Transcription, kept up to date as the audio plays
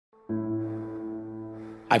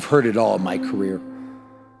I've heard it all in my career.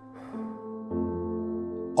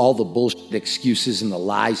 All the bullshit excuses and the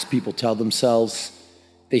lies people tell themselves.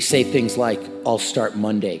 They say things like, I'll start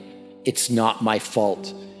Monday. It's not my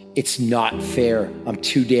fault. It's not fair. I'm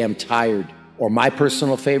too damn tired. Or my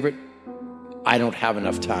personal favorite, I don't have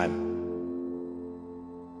enough time.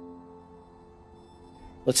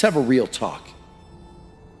 Let's have a real talk.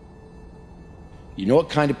 You know what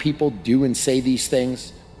kind of people do and say these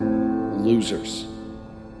things? Losers.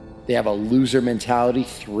 They have a loser mentality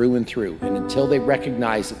through and through. And until they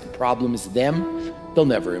recognize that the problem is them, they'll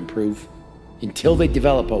never improve. Until they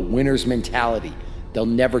develop a winner's mentality, they'll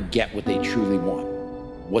never get what they truly want.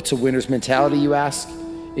 What's a winner's mentality, you ask?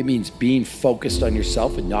 It means being focused on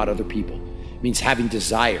yourself and not other people. It means having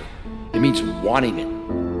desire. It means wanting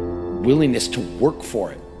it, willingness to work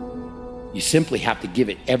for it. You simply have to give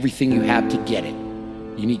it everything you have to get it.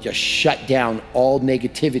 You need to shut down all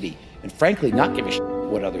negativity and frankly not give a shit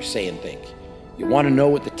what others say and think. You want to know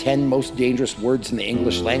what the 10 most dangerous words in the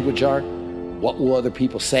English language are? What will other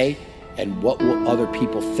people say? And what will other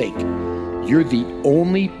people think? You're the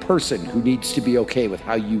only person who needs to be okay with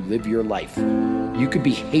how you live your life. You could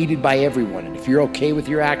be hated by everyone, and if you're okay with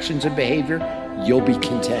your actions and behavior, you'll be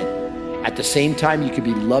content. At the same time, you could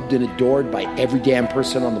be loved and adored by every damn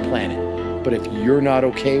person on the planet. But if you're not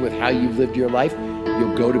okay with how you lived your life,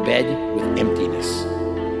 you'll go to bed with emptiness.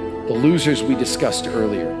 The losers we discussed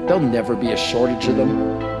earlier, there'll never be a shortage of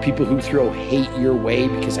them. People who throw hate your way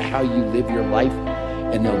because of how you live your life,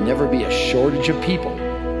 and there'll never be a shortage of people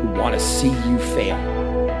who want to see you fail.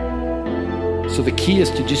 So the key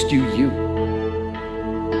is to just do you.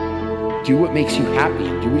 Do what makes you happy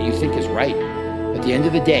and do what you think is right. At the end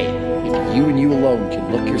of the day, if you and you alone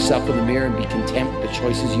can look yourself in the mirror and be content with the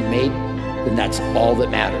choices you made, then that's all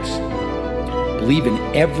that matters. Believe in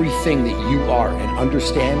everything that you are and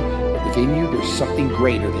understand that within you there's something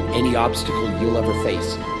greater than any obstacle you'll ever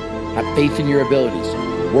face. Have faith in your abilities.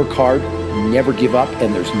 Work hard, never give up,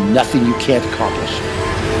 and there's nothing you can't accomplish.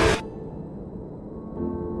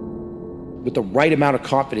 With the right amount of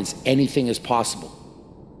confidence, anything is possible.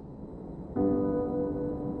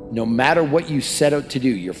 No matter what you set out to do,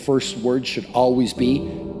 your first word should always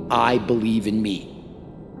be, I believe in me.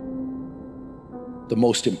 The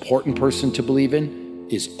most important person to believe in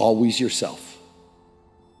is always yourself.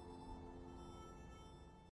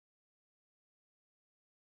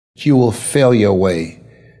 You will fail your way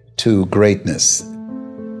to greatness.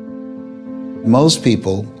 Most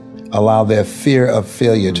people allow their fear of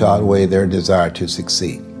failure to outweigh their desire to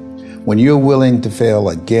succeed. When you're willing to fail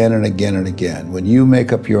again and again and again, when you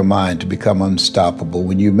make up your mind to become unstoppable,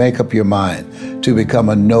 when you make up your mind to become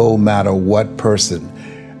a no matter what person,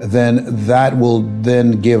 then that will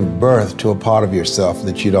then give birth to a part of yourself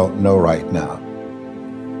that you don't know right now.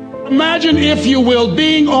 Imagine, if you will,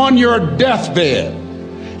 being on your deathbed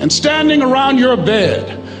and standing around your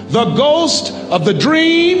bed, the ghost of the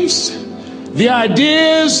dreams, the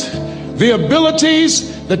ideas, the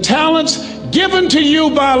abilities, the talents given to you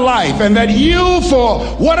by life, and that you, for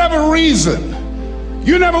whatever reason,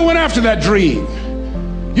 you never went after that dream.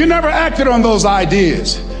 You never acted on those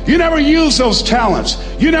ideas. You never used those talents.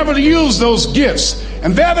 You never used those gifts.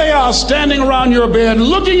 And there they are standing around your bed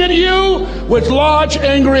looking at you with large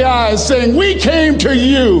angry eyes saying, we came to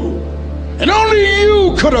you and only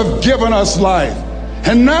you could have given us life.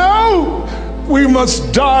 And now we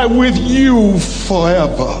must die with you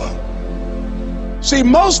forever. See,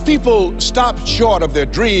 most people stop short of their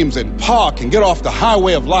dreams and park and get off the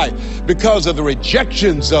highway of life because of the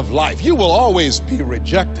rejections of life. You will always be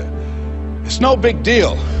rejected. It's no big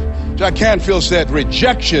deal. Jack Canfield said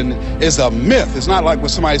rejection is a myth. It's not like when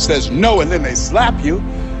somebody says no and then they slap you.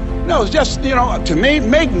 No, it's just, to me,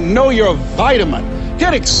 make no your vitamin.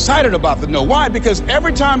 Get excited about the no. Why? Because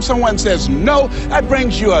every time someone says no, that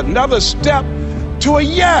brings you another step to a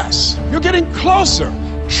yes. You're getting closer.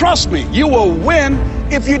 Trust me, you will win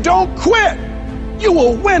if you don't quit. You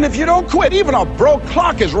will win if you don't quit. Even a broke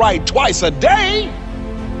clock is right twice a day.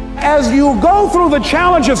 As you go through the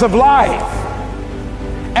challenges of life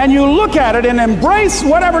and you look at it and embrace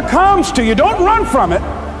whatever comes to you, don't run from it.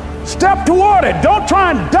 Step toward it. Don't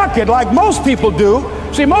try and duck it like most people do.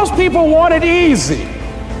 See, most people want it easy.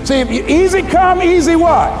 See, easy come, easy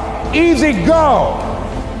what? Easy go.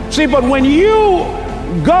 See, but when you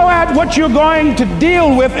go at what you're going to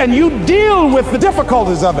deal with and you deal with the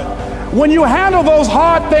difficulties of it, when you handle those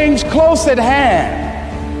hard things close at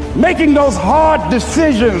hand, making those hard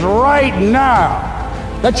decisions right now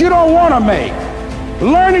that you don't want to make,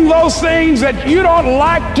 learning those things that you don't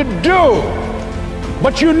like to do,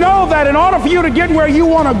 but you know that in order for you to get where you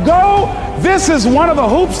want to go, this is one of the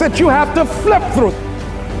hoops that you have to flip through.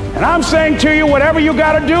 And I'm saying to you, whatever you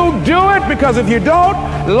got to do, do it, because if you don't,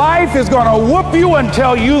 life is going to whoop you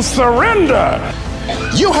until you surrender.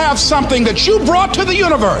 You have something that you brought to the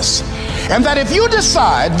universe, and that if you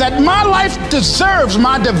decide that my life deserves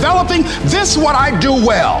my developing this what I do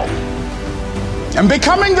well, and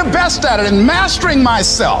becoming the best at it, and mastering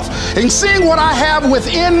myself, and seeing what I have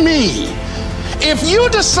within me, if you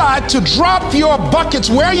decide to drop your buckets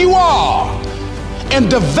where you are and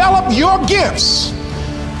develop your gifts,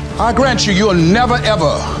 I grant you, you'll never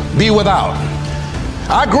ever be without.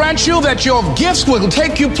 I grant you that your gifts will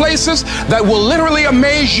take you places that will literally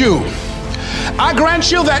amaze you. I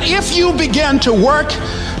grant you that if you begin to work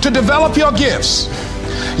to develop your gifts,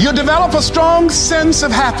 you'll develop a strong sense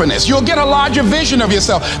of happiness. You'll get a larger vision of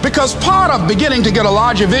yourself, because part of beginning to get a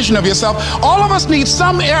larger vision of yourself, all of us need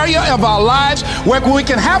some area of our lives where we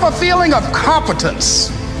can have a feeling of competence.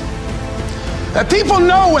 That people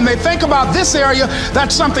know when they think about this area,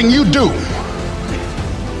 that's something you do.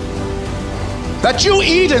 That you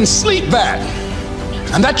eat and sleep that.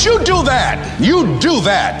 And that you do that. You do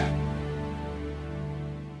that.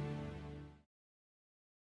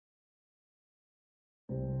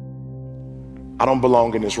 I don't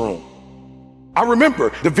belong in this room. I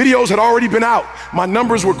remember the videos had already been out. My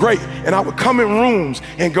numbers were great. And I would come in rooms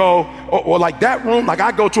and go, or like that room, like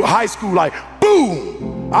I go to a high school, like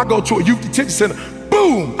boom. I go to a youth detention center,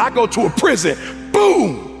 boom. I go to a prison,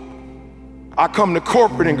 boom. I come to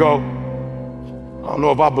corporate and go, I don't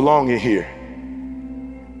know if I belong in here.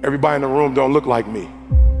 Everybody in the room don't look like me.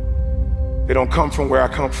 They don't come from where I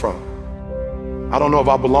come from. I don't know if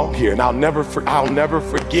I belong here. And I'll never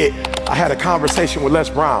forget, I had a conversation with Les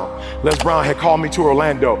Brown. Les Brown had called me to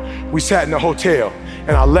Orlando. We sat in the hotel,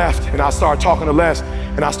 and I left, and I started talking to Les,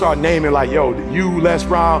 and I started naming like, yo, you, Les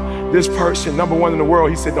Brown, this person, #1 in the world.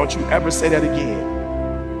 He said, don't you ever say that again.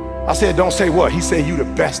 I said, don't say what? He said, you the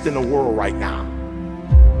best in the world right now.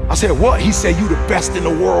 I said, what? He said, you the best in the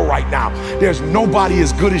world right now. There's nobody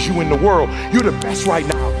as good as you in the world. You're the best right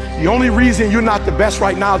now. The only reason you're not the best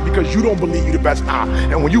right now is because you don't believe you're the best now.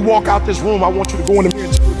 And when you walk out this room, I want you to go in the mirror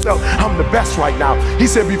and tell yourself, I'm the best right now. He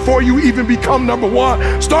said, before you even become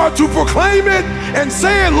 #1, start to proclaim it and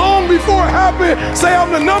say it long before it happened. Say,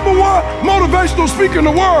 I'm the #1 motivational speaker in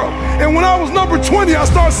the world. And when I was number 20, I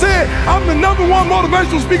started saying, I'm the #1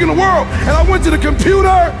 motivational speaker in the world. And I went to the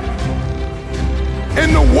computer,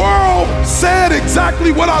 and the world said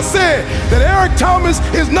exactly what I said, that Eric Thomas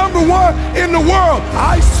is #1 in the world.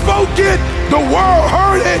 I spoke it, the world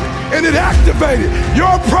heard it, and it activated.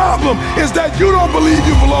 Your problem is that you don't believe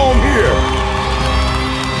you belong here.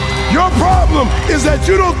 Your problem is that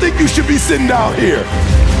you don't think you should be sitting down here.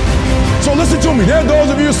 So listen to me, there are those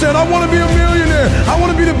of you saying, I want to be a millionaire, I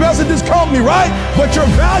want to be the best at this company, right? But your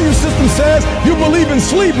value system says you believe in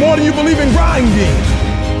sleep more than you believe in grinding.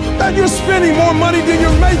 That you're spending more money than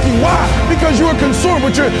you're making. Why? Because you're a consumer,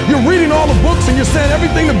 but you're reading all the books and you're saying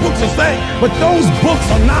everything the books are saying, but those books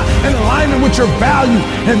are not in alignment with your value.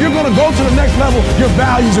 And if you're going to go to the next level, your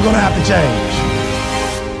values are going to have to change.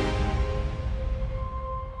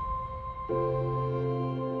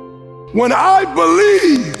 When I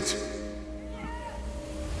believed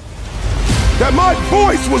that my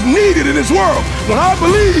voice was needed in this world, when I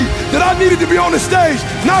believed that I needed to be on the stage,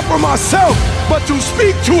 not for myself, but to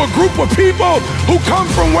speak to a group of people who come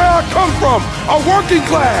from where I come from, a working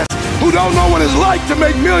class, who don't know what it's like to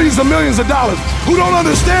make millions and millions of dollars, who don't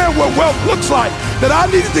understand what wealth looks like, that I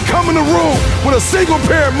needed to come in the room with a single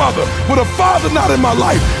parent mother, with a father not in my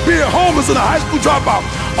life, being homeless and a high school dropout.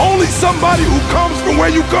 Only somebody who comes from where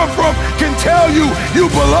you come from can tell you you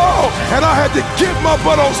belong. And I had to get my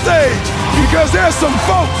butt on stage, because there's some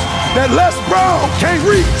folks that Les Brown can't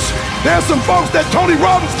reach. There's some folks that Tony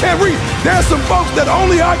Robbins can't reach. There's some folks that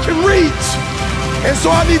only I can reach. And so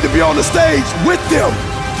I need to be on the stage with them,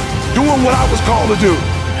 doing what I was called to do.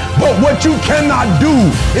 But what you cannot do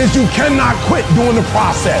is you cannot quit doing the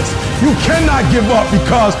process. You cannot give up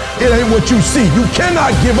because it ain't what you see. You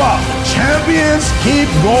cannot give up. Champions keep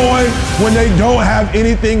going when they don't have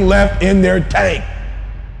anything left in their tank.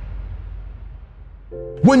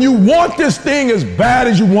 When you want this thing as bad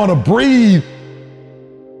as you want to breathe,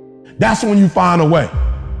 that's when you find a way.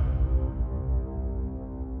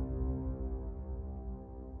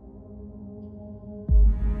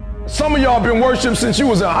 Some of y'all been worshiping since you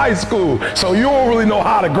was in high school, so you don't really know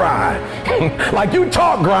how to grind. Like you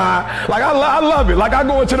talk grind, like I love it. Like I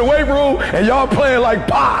go into the weight room and y'all playing like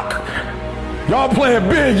Pac. Y'all playing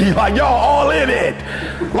Biggie, like y'all all in it.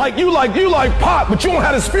 Like you like Pac, but you don't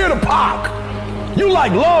have the spirit of Pac. You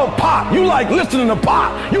like love pop. You like listening to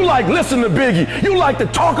pop. You like listening to Biggie. You like to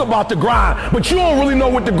talk about the grind, but you don't really know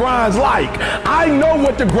what the grind's like. I know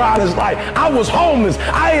what the grind is like. I was homeless.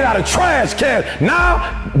 I ate out of trash cans.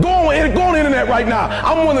 Now, go on the internet right now.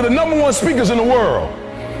 I'm one of the #1 speakers in the world.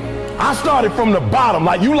 I started from the bottom,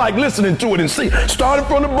 like you like listening to it and see. Started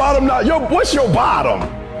from the bottom now. Yo, what's your bottom?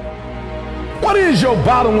 What is your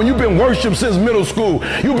bottom when you've been worshiped since middle school?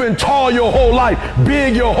 You've been tall your whole life,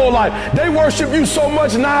 big your whole life. They worship you so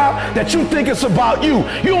much now that you think it's about you.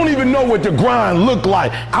 You don't even know what the grind look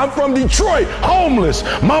like. I'm from Detroit, homeless.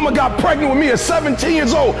 Mama got pregnant with me at 17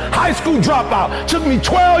 years old, high school dropout. Took me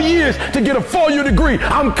 12 years to get a 4-year degree.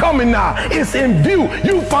 I'm coming now. It's in view.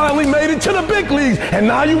 You finally made it to the big leagues, and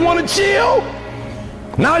now you want to chill?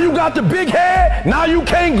 Now you got the big head? Now you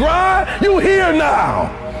can't grind? You here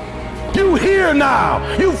now. You here now.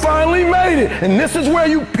 You finally made it. And this is where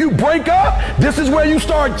you break up. This is where you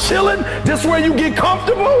start chilling. This is where you get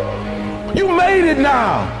comfortable. You made it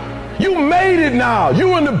now. You made it now.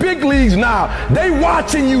 You in the big leagues now. They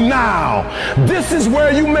watching you now. This is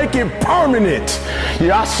where you make it permanent.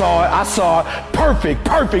 Yeah, I saw it.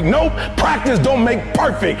 Perfect. Nope. Practice don't make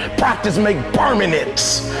perfect. Practice make permanent.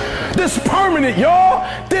 This permanent, y'all.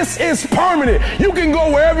 This is permanent. You can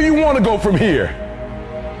go wherever you want to go from here.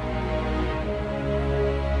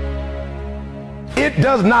 It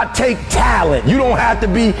does not take talent. You don't have to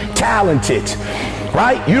be talented,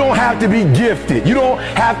 right? You don't have to be gifted. You don't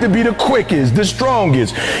have to be the quickest, the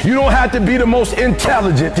strongest. You don't have to be the most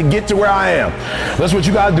intelligent to get to where I am. That's what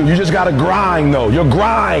you gotta do. You just gotta grind though. Your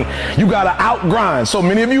grind, you gotta out-grind. So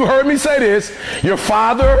many of you heard me say this. Your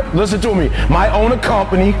father, listen to me, might own a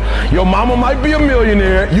company. Your mama might be a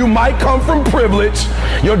millionaire. You might come from privilege.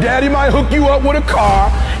 Your daddy might hook you up with a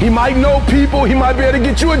car. He might know people. He might be able to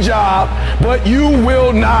get you a job, but you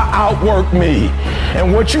will not outwork me.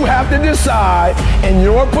 And what you have to decide in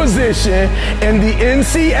your position in the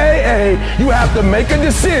NCAA, you have to make a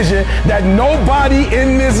decision that nobody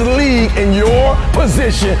in this league in your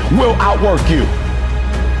position will outwork you.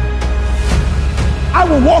 I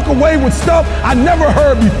will walk away with stuff I never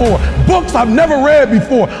heard before, books I've never read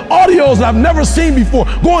before, audios I've never seen before,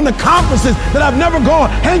 going to conferences that I've never gone,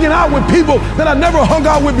 hanging out with people that I've never hung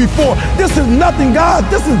out with before. This is nothing, guys.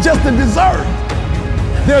 This is just a dessert.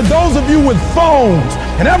 There are those of you with phones,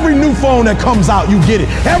 and every new phone that comes out, you get it.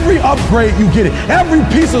 Every upgrade, you get it. Every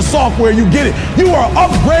piece of software, you get it. You are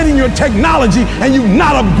upgrading your technology, and you've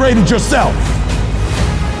not upgraded yourself.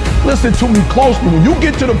 Listen to me closely. When you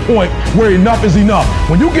get to the point where enough is enough,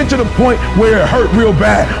 when you get to the point where it hurt real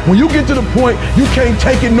bad, when you get to the point you can't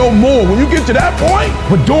take it no more, when you get to that point,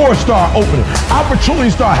 the doors start opening,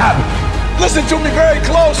 opportunities start happening. Listen to me very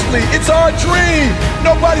closely. It's our dream.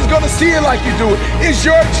 Nobody's gonna see it like you do it. It's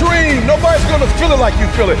your dream. Nobody's gonna feel it like you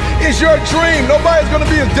feel it. It's your dream. Nobody's gonna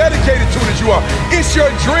be as dedicated to it as you are. It's your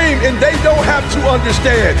dream, and they don't have to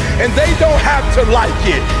understand, and they don't have to like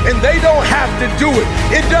it, and they don't have to do it.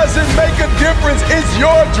 It doesn't make a difference. It's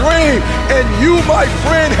your dream, and you, my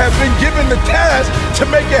friend, have been given the task to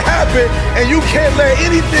make it happen, and you can't let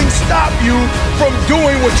anything stop you from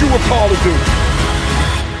doing what you were called to do.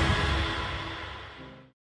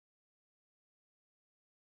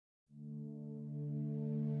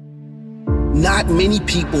 Not many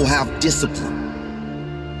people have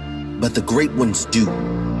discipline, but the great ones do.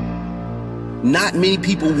 Not many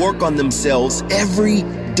people work on themselves every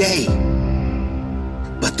day,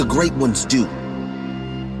 but the great ones do.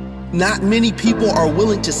 Not many people are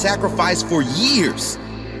willing to sacrifice for years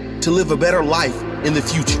to live a better life in the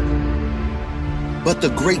future, but the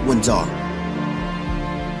great ones are.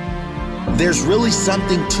 There's really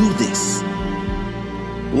something to this.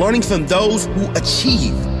 Learning from those who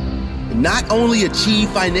not only achieve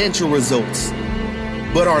financial results,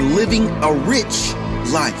 but are living a rich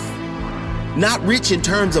life. Not rich in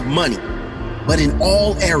terms of money, but in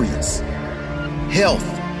all areas. Health,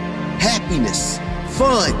 happiness,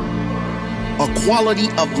 fun, a quality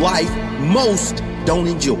of life most don't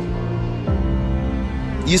enjoy.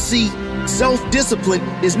 You see, self-discipline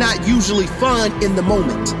is not usually fun in the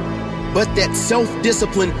moment, but that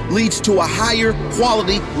self-discipline leads to a higher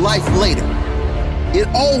quality life later. It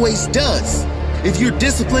always does. If you're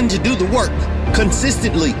disciplined to do the work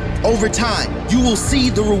consistently over time, you will see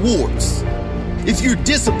the rewards. If you're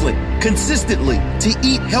disciplined consistently to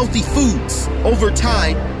eat healthy foods over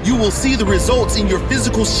time, you will see the results in your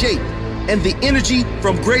physical shape and the energy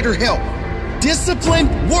from greater health. Discipline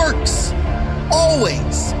works.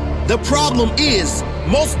 Always. The problem is,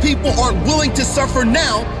 most people aren't willing to suffer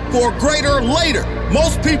now for greater later.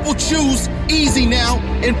 Most people choose easy now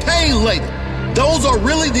and pain later. Those are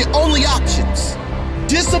really the only options.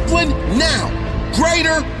 Discipline now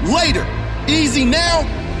greater later. Easy now,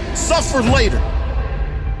 suffer later.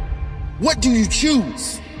 What do you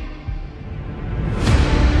choose?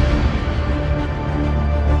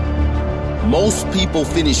 Most people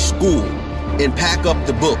finish school and pack up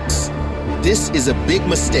the books. This is a big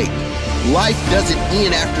mistake. Life doesn't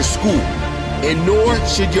end after school, and nor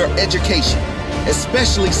should your education,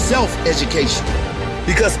 especially self-education.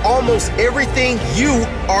 Because almost everything you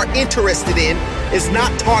are interested in is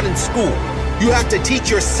not taught in school. You have to teach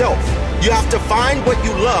yourself. You have to find what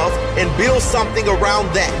you love and build something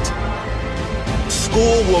around that.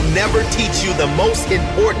 School will never teach you the most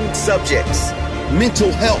important subjects.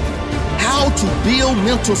 Mental health, how to build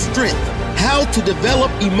mental strength, how to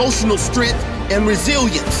develop emotional strength and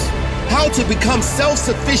resilience, how to become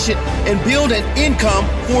self-sufficient and build an income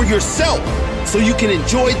for yourself so you can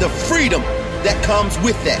enjoy the freedom that comes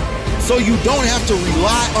with that. So you don't have to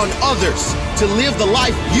rely on others to live the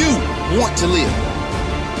life you want to live.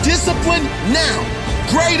 Discipline now,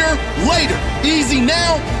 greater later. Easy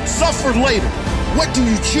now, suffer later. What do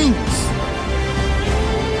you choose?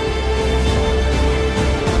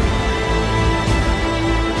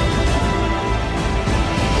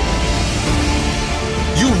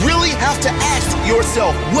 You really have to ask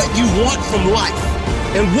yourself what you want from life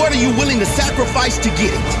and what are you willing to sacrifice to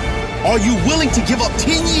get it? Are you willing to give up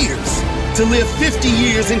 10 years to live 50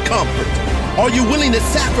 years in comfort? Are you willing to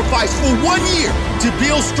sacrifice for 1 year to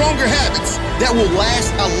build stronger habits that will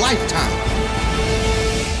last a lifetime?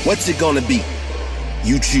 What's it gonna be?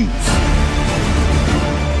 You choose.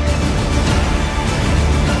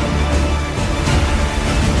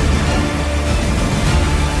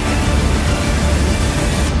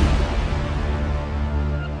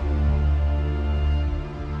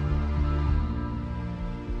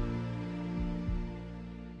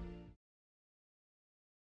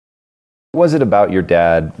 What was it about your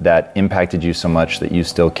dad that impacted you so much that you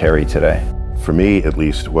still carry today? For me, at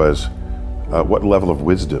least, was what level of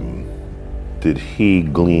wisdom did he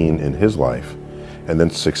glean in his life and then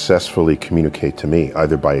successfully communicate to me,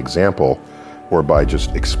 either by example or by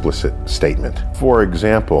just explicit statement. For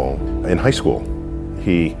example, in high school,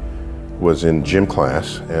 he was in gym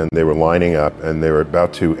class and they were lining up and they were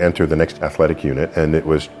about to enter the next athletic unit, and it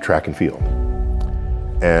was track and field.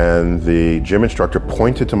 And the gym instructor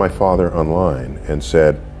pointed to my father online and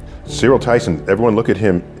said, Cyril Tyson, everyone look at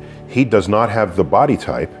him. He does not have the body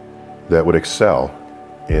type that would excel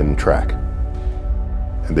in track.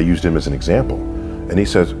 And they used him as an example. And he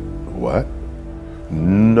says, what?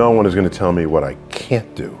 No one is going to tell me what I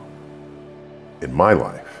can't do in my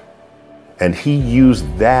life. And he used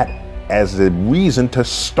that as a reason to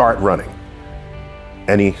start running.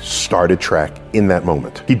 And he started track in that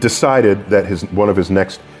moment. He decided that one of his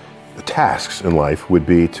next tasks in life would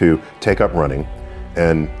be to take up running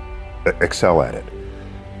and excel at it.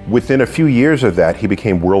 Within a few years of that, he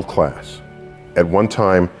became world class. At one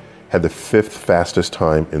time, had the 5th fastest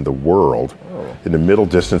time in the world. In the middle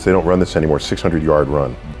distance, they don't run this anymore, 600-yard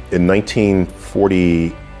run. In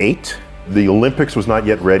 1948, the Olympics was not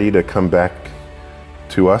yet ready to come back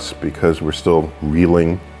to us because we're still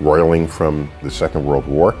roiling from the Second World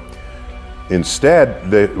War.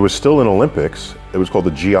 Instead, there was still an Olympics. It was called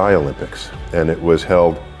the GI Olympics, and it was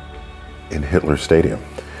held in Hitler's Stadium.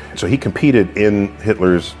 So he competed in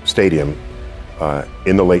Hitler's Stadium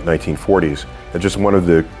in the late 1940s, and just one of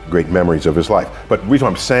the great memories of his life. But the reason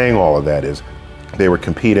I'm saying all of that is they were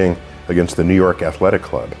competing against the New York Athletic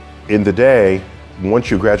Club. In the day,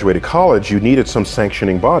 once you graduated college, you needed some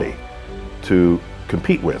sanctioning body to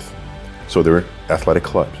compete with. So there were athletic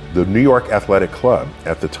clubs. The New York Athletic Club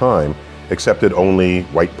at the time accepted only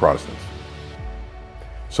white Protestants.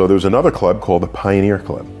 So there was another club called the Pioneer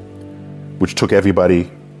Club, which took everybody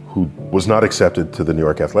who was not accepted to the New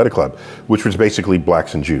York Athletic Club, which was basically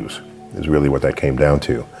blacks and Jews, is really what that came down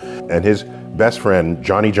to. And his best friend,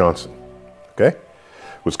 Johnny Johnson, okay,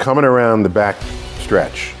 was coming around the back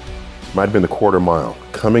stretch, might have been the quarter mile,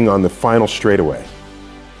 coming on the final straightaway.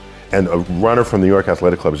 And a runner from the New York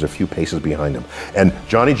Athletic Club is a few paces behind him. And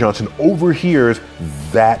Johnny Johnson overhears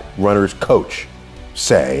that runner's coach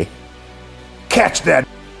say, "Catch that!"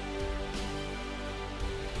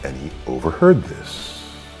 And he overheard this.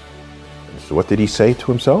 And so what did he say to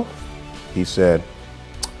himself? He said,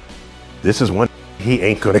 "This is one he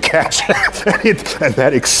ain't gonna catch." And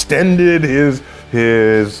that extended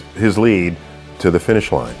his lead to the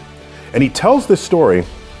finish line. And he tells this story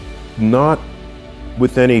not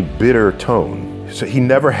with any bitter tone. So he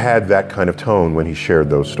never had that kind of tone when he shared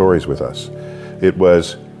those stories with us. It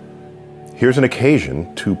was, here's an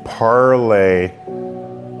occasion to parlay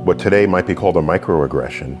what today might be called a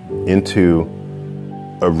microaggression into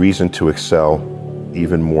a reason to excel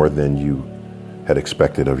even more than you had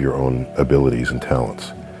expected of your own abilities and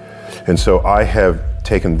talents. And so I have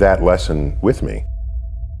taken that lesson with me.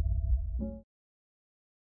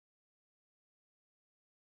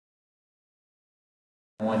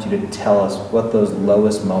 I want you to tell us what those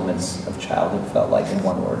lowest moments of childhood felt like in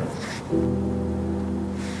one word.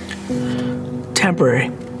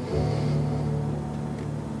 Temporary.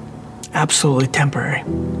 Absolutely temporary.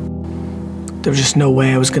 There was just no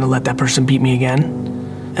way I was gonna let that person beat me again.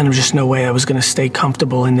 And there was just no way I was gonna stay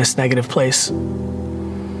comfortable in this negative place.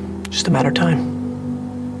 Just a matter of time.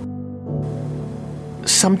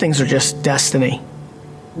 Some things are just destiny,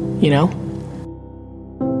 you know?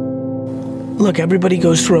 Look, everybody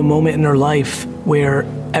goes through a moment in their life where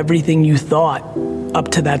everything you thought up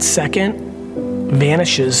to that second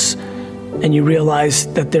vanishes, and you realize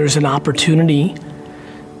that there's an opportunity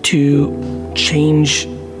to change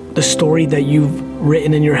the story that you've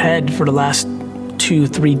written in your head for the last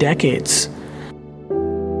 2-3 decades.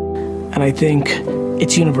 And I think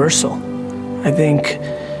it's universal. I think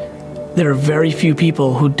there are very few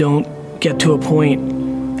people who don't get to a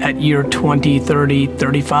point at year 20, 30,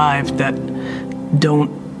 35 that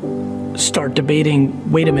don't start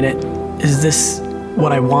debating, wait a minute, is this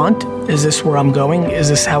what I want? Is this where I'm going? Is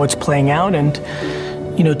this how it's playing out? And,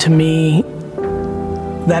 you know, to me,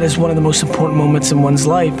 that is one of the most important moments in one's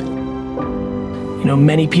life. You know,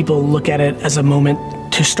 many people look at it as a moment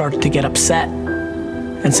to start to get upset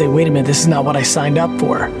and say, wait a minute, this is not what I signed up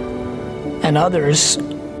for. And others,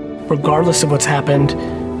 regardless of what's happened,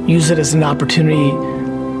 use it as an opportunity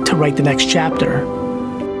to write the next chapter.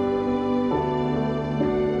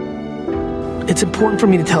 It's important for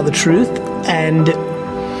me to tell the truth, and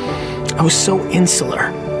I was so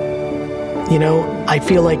insular. You know, I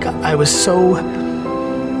feel like I was so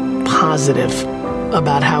positive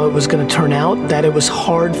about how it was going to turn out that it was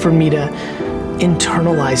hard for me to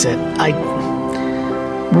internalize it.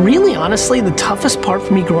 Really, honestly, the toughest part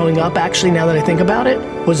for me growing up, actually, now that I think about it,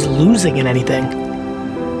 was losing in anything.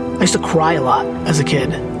 I used to cry a lot as a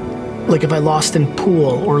kid. Like if I lost in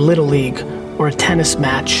pool or Little League or a tennis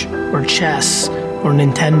match or chess or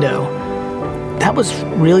Nintendo. That was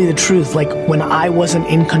really the truth. Like when I wasn't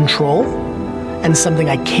in control and something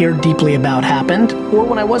I cared deeply about happened, or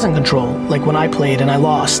when I was in control, like when I played and I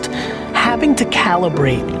lost, having to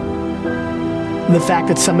calibrate the fact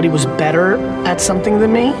that somebody was better at something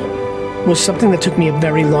than me was something that took me a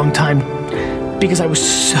very long time, because I was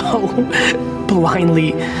so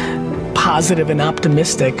blindly positive and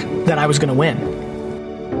optimistic that I was going to win.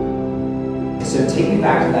 So take me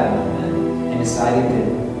back to that moment and deciding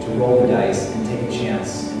to roll the dice and take a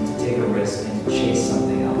chance and to take a risk and to chase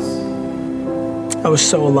something else. I was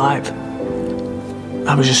so alive.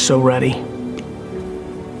 I was just so ready.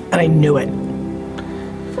 And I knew it.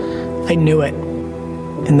 I knew it.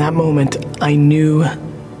 In that moment, I knew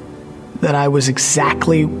that I was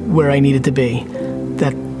exactly where I needed to be.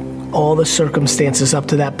 That all the circumstances up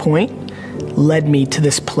to that point led me to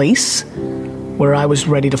this place where I was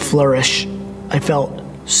ready to flourish. I felt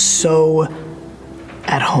so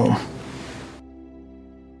at home.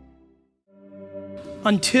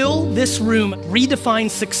 Until this room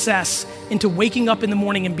redefines success into waking up in the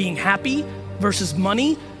morning and being happy versus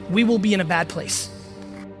money, we will be in a bad place.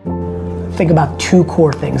 Think about two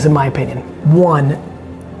core things, in my opinion. One,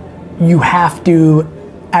 you have to,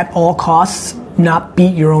 at all costs, not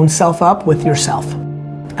beat your own self up with yourself.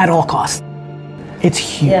 At all costs. It's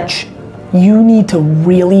huge. Yeah. You need to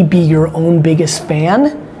really be your own biggest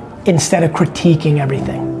fan instead of critiquing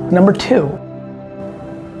everything. Number two,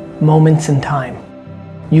 moments in time.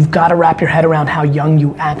 You've got to wrap your head around how young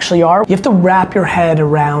you actually are. You have to wrap your head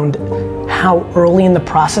around how early in the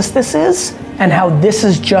process this is and how this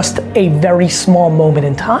is just a very small moment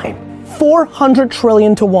in time. 400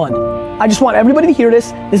 trillion to 1. I just want everybody to hear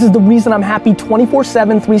this. This is the reason I'm happy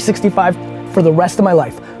 24/7, 365 for the rest of my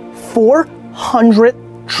life. 400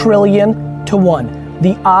 trillion to 1.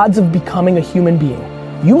 The odds of becoming a human being.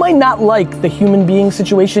 You might not like the human being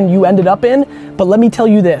situation you ended up in, but let me tell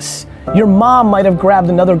you this. Your mom might have grabbed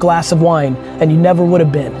another glass of wine and you never would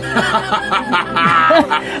have been.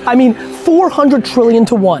 I mean, 400 trillion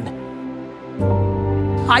to 1.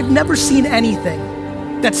 I've never seen anything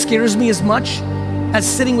that scares me as much as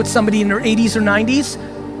sitting with somebody in their 80s or 90s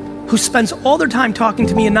who spends all their time talking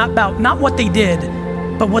to me and not what they did,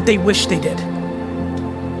 but what they wish they did.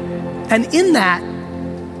 And in that,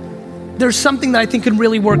 there's something that I think can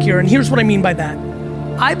really work here, and here's what I mean by that.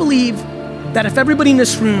 I believe that if everybody in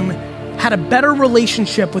this room had a better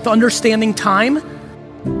relationship with understanding time,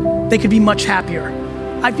 they could be much happier.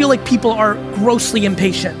 I feel like people are grossly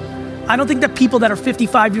impatient. I don't think that people that are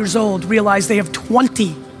 55 years old realize they have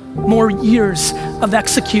 20 more years of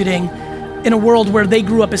executing in a world where they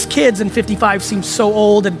grew up as kids and 55 seems so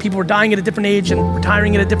old and people were dying at a different age and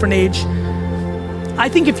retiring at a different age. I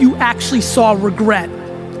think if you actually saw regret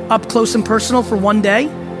up close and personal for one day,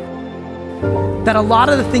 that a lot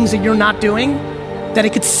of the things that you're not doing, that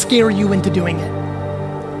it could scare you into doing it.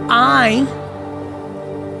 I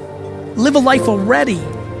live a life already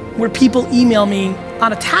where people email me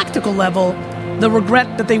on a tactical level the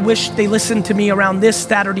regret that they wish they listened to me around this,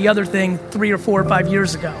 that, or the other thing 3 or 4 or 5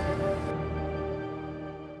 years ago.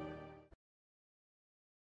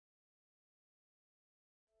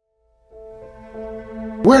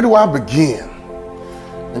 Where do I begin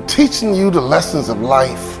in teaching you the lessons of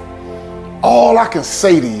life? All I can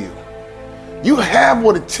say to you, you have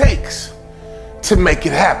what it takes to make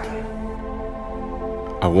it happen.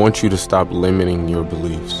 I want you to stop limiting your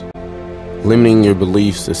beliefs. Limiting your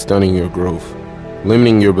beliefs is stunning your growth.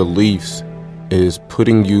 Limiting your beliefs is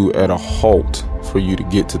putting you at a halt for you to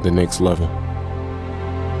get to the next level.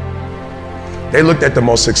 They looked at the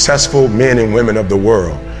most successful men and women of the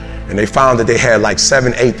world, and they found that they had like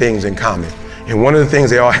 7, 8 things in common. And one of the things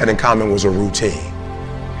they all had in common was a routine.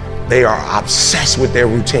 They are obsessed with their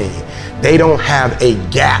routine. They don't have a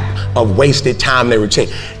gap of wasted time in their routine.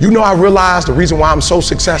 You know, I realized the reason why I'm so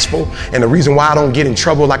successful and the reason why I don't get in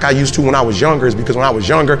trouble like I used to when I was younger is because when I was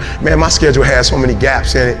younger, man, my schedule had so many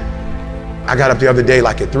gaps in it. I got up the other day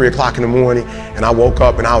like at 3 o'clock in the morning and I woke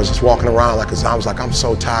up and I was just walking around like I was like, I'm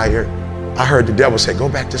so tired. I heard the devil say, go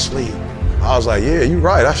back to sleep. I was like, yeah, you're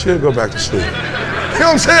right. I should go back to sleep. You know what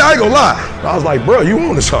I'm saying? I ain't gonna lie. I was like, bro, you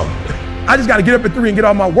on to something. I just gotta get up at 3 and get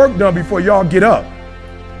all my work done before y'all get up.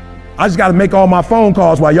 I just gotta make all my phone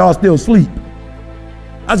calls while y'all still sleep.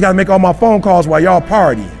 I just gotta make all my phone calls while y'all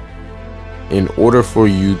partying. In order for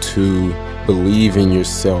you to believe in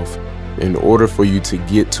yourself, in order for you to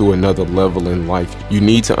get to another level in life, you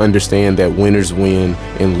need to understand that winners win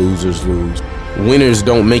and losers lose. Winners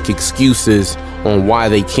don't make excuses on why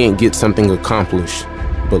they can't get something accomplished,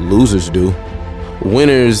 but losers do.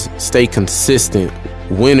 Winners stay consistent.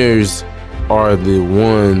 Winners are the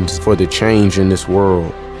ones for the change in this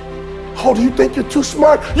world. Oh, do you think you're too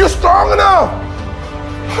smart? You're strong enough.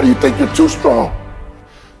 How do you think you're too strong?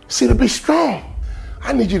 See, to be strong,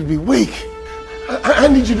 I need you to be weak. I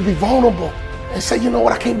need you to be vulnerable and say, you know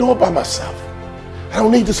what, I can't do it by myself. I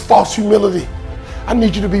don't need this false humility. I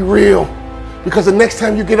need you to be real, because the next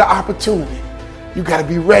time you get an opportunity, you gotta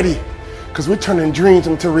be ready, because we're turning dreams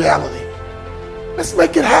into reality. Let's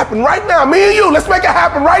make it happen right now, me and you. Let's make it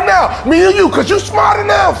happen right now, me and you, because you're smart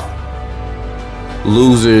enough.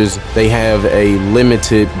 Losers, they have a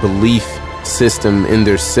limited belief system in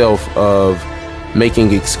their self of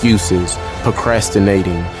making excuses,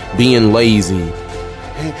 procrastinating, being lazy.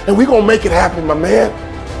 And we're gonna make it happen, my man.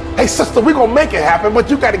 Hey sister, we're gonna make it happen, but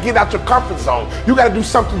you gotta get out your comfort zone. You gotta do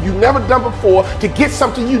something you've never done before to get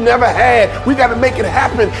something you never had. We gotta make it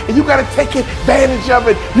happen, and you gotta take advantage of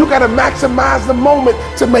it. You gotta maximize the moment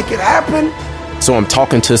to make it happen. So I'm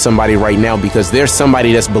talking to somebody right now because there's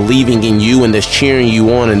somebody that's believing in you and that's cheering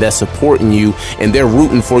you on and that's supporting you and they're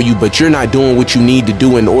rooting for you, but you're not doing what you need to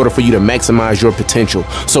do in order for you to maximize your potential.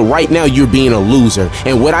 So right now you're being a loser.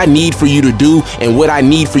 And what I need for you to do and what I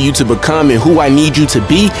need for you to become and who I need you to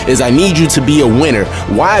be is I need you to be a winner.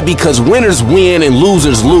 Why? Because winners win and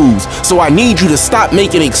losers lose. So I need you to stop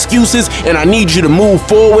making excuses, and I need you to move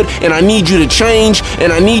forward, and I need you to change,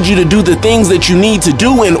 and I need you to do the things that you need to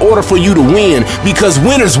do in order for you to win. Because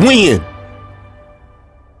winners win.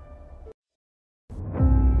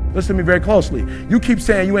 Listen to me very closely. You keep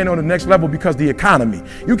saying you ain't on the next level because of the economy.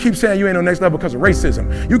 You keep saying you ain't on the next level because of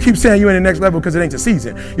racism. You keep saying you ain't on the next level because it ain't the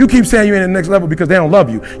season. You keep saying you ain't on the next level because they don't love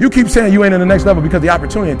you. You keep saying you ain't on the next level because the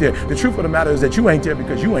opportunity ain't there. The truth of the matter is that you ain't there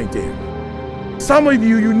because you ain't there. Some of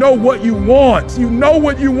you, you know what you want. You know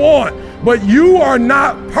what you want, but you are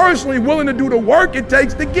not personally willing to do the work it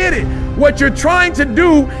takes to get it. What you're trying to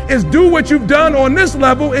do is do what you've done on this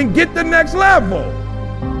level and get the next level.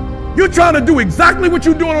 You're trying to do exactly what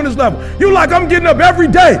you're doing on this level. You're like, I'm getting up every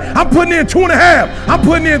day. I'm putting in 2.5. I'm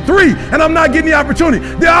putting in 3, and I'm not getting the opportunity.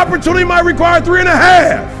 The opportunity might require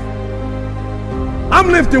 3.5. I'm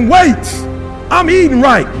lifting weights. I'm eating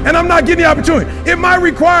right, and I'm not getting the opportunity. It might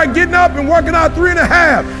require getting up and working out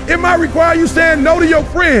 3.5. It might require you saying no to your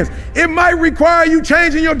friends. It might require you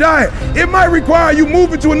changing your diet. It might require you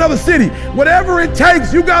moving to another city. Whatever it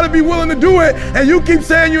takes, you gotta be willing to do it, and you keep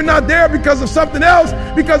saying you're not there because of something else,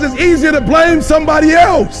 because it's easier to blame somebody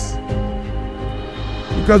else.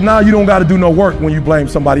 Because now you don't gotta do no work when you blame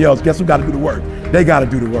somebody else. Guess who gotta do the work? They gotta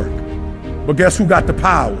do the work. But guess who got the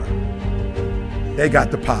power? They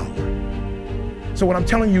got the power. So what I'm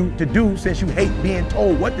telling you to do, since you hate being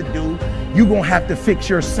told what to do, you're gonna have to fix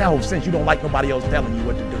yourself since you don't like nobody else telling you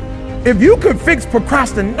what to do. If you could fix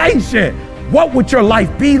procrastination, what would your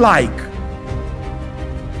life be like?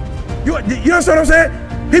 You understand what I'm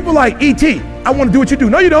saying? People like, E.T., I want to do what you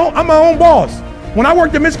do. No, you don't. I'm my own boss. When I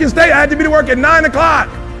worked at Michigan State, I had to be to work at 9 o'clock.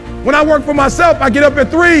 When I work for myself, I get up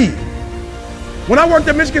at 3. When I worked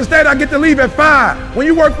at Michigan State, I get to leave at 5. When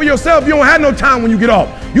you work for yourself, you don't have no time when you get off.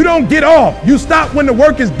 You don't get off. You stop when the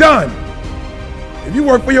work is done. If you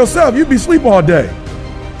work for yourself, you'd be asleep all day.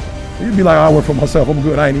 You'd be like, I work for myself. I'm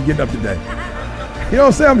good. I ain't even getting up today. You know what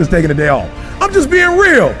I'm saying? I'm just taking a day off. I'm just being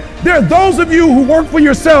real. There are those of you who work for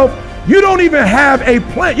yourself, you don't even have a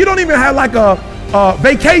plan. You don't even have like a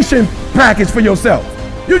vacation package for yourself.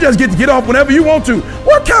 You just get to get off whenever you want to.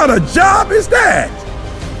 What kind of job is that?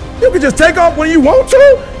 You can just take off when you want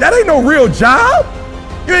to? That ain't no real job.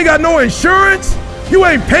 You ain't got no insurance. You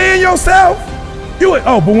ain't paying yourself.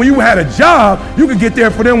 But when you had a job, you could get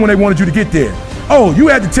there for them when they wanted you to get there. Oh, you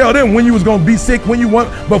had to tell them when you was gonna be sick, when you want,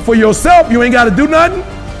 but for yourself, you ain't gotta do nothing?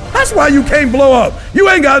 That's why you can't blow up. You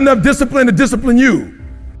ain't got enough discipline to discipline you.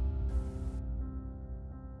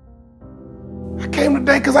 I came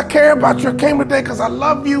today because I care about you. I came today because I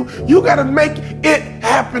love you. You gotta make it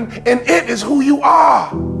happen, and it is who you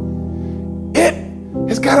are. It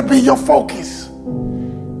has gotta be your focus.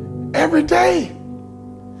 Every day,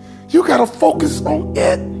 you gotta focus on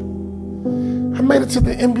it. I made it to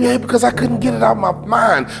the NBA because I couldn't get it out of my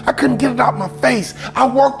mind. I couldn't get it out of my face. I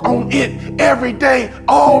worked on it every day,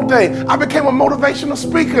 all day. I became a motivational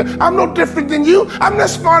speaker. I'm no different than you. I'm not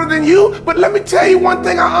smarter than you. But let me tell you one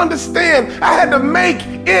thing I understand. I had to make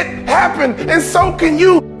it happen, and so can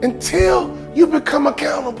you. Until you become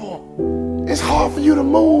accountable, it's hard for you to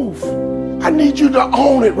move. I need you to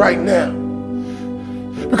own it right now.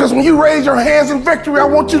 Because when you raise your hands in victory, I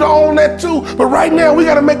want you to own that too. But right now, we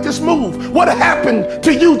got to make this move. What happened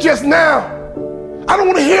to you just now? I don't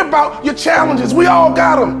want to hear about your challenges. We all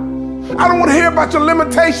got them. I don't want to hear about your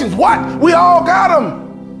limitations. What? We all got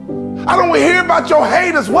them. I don't want to hear about your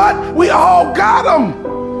haters. What? We all got them.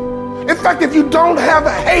 In fact, if you don't have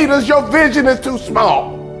haters, your vision is too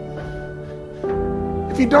small.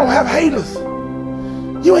 If you don't have haters,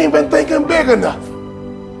 you ain't been thinking big enough.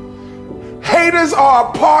 Haters are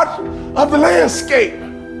a part of the landscape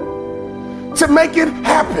to make it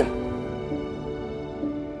happen.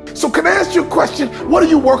 So can I ask you a question? What are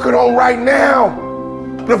you working on right now?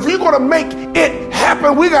 But if you're gonna make it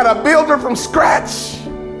happen, we gotta build it from scratch.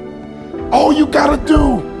 All you gotta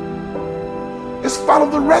do is follow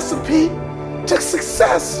the recipe to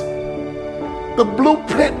success. The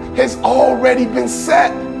blueprint has already been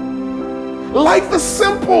set. Life is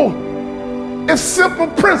simple if simple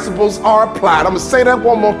principles are applied. I'm gonna say that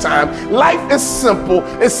one more time. Life is simple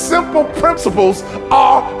if simple principles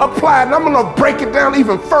are applied. And I'm gonna break it down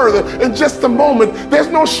even further in just a moment. There's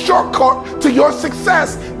no shortcut to your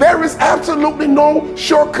success. There is absolutely no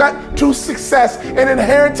shortcut to success. An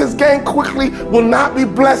inheritance gained quickly will not be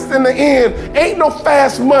blessed in the end. Ain't no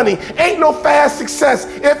fast money. Ain't no fast success.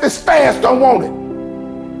 If it's fast, don't want it.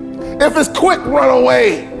 If it's quick, run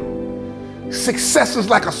away. Success is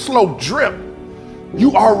like a slow drip.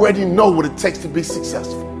 You already know what it takes to be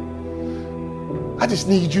successful. I just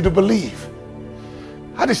need you to believe.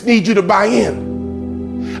 I just need you to buy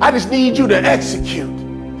in. I just need you to execute.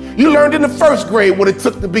 You learned in the first grade what it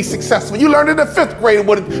took to be successful. You learned in the fifth grade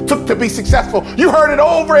what it took to be successful. You heard it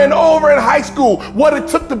over and over in high school, what it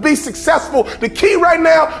took to be successful. The key right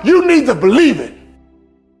now, you need to believe it.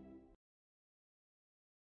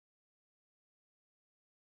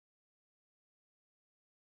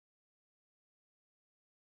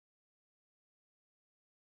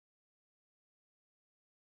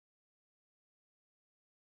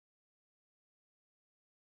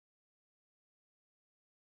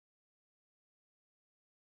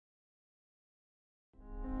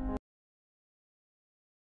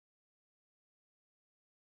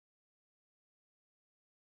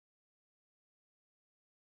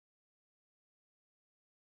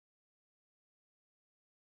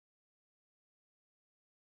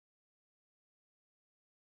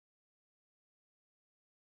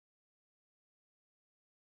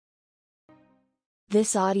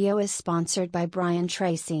 This audio is sponsored by Brian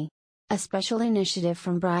Tracy, a special initiative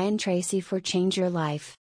from Brian Tracy for Change Your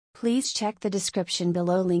Life. Please check the description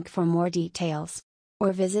below link for more details,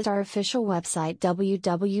 or visit our official website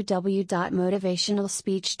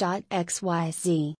www.motivationalspeech.xyz.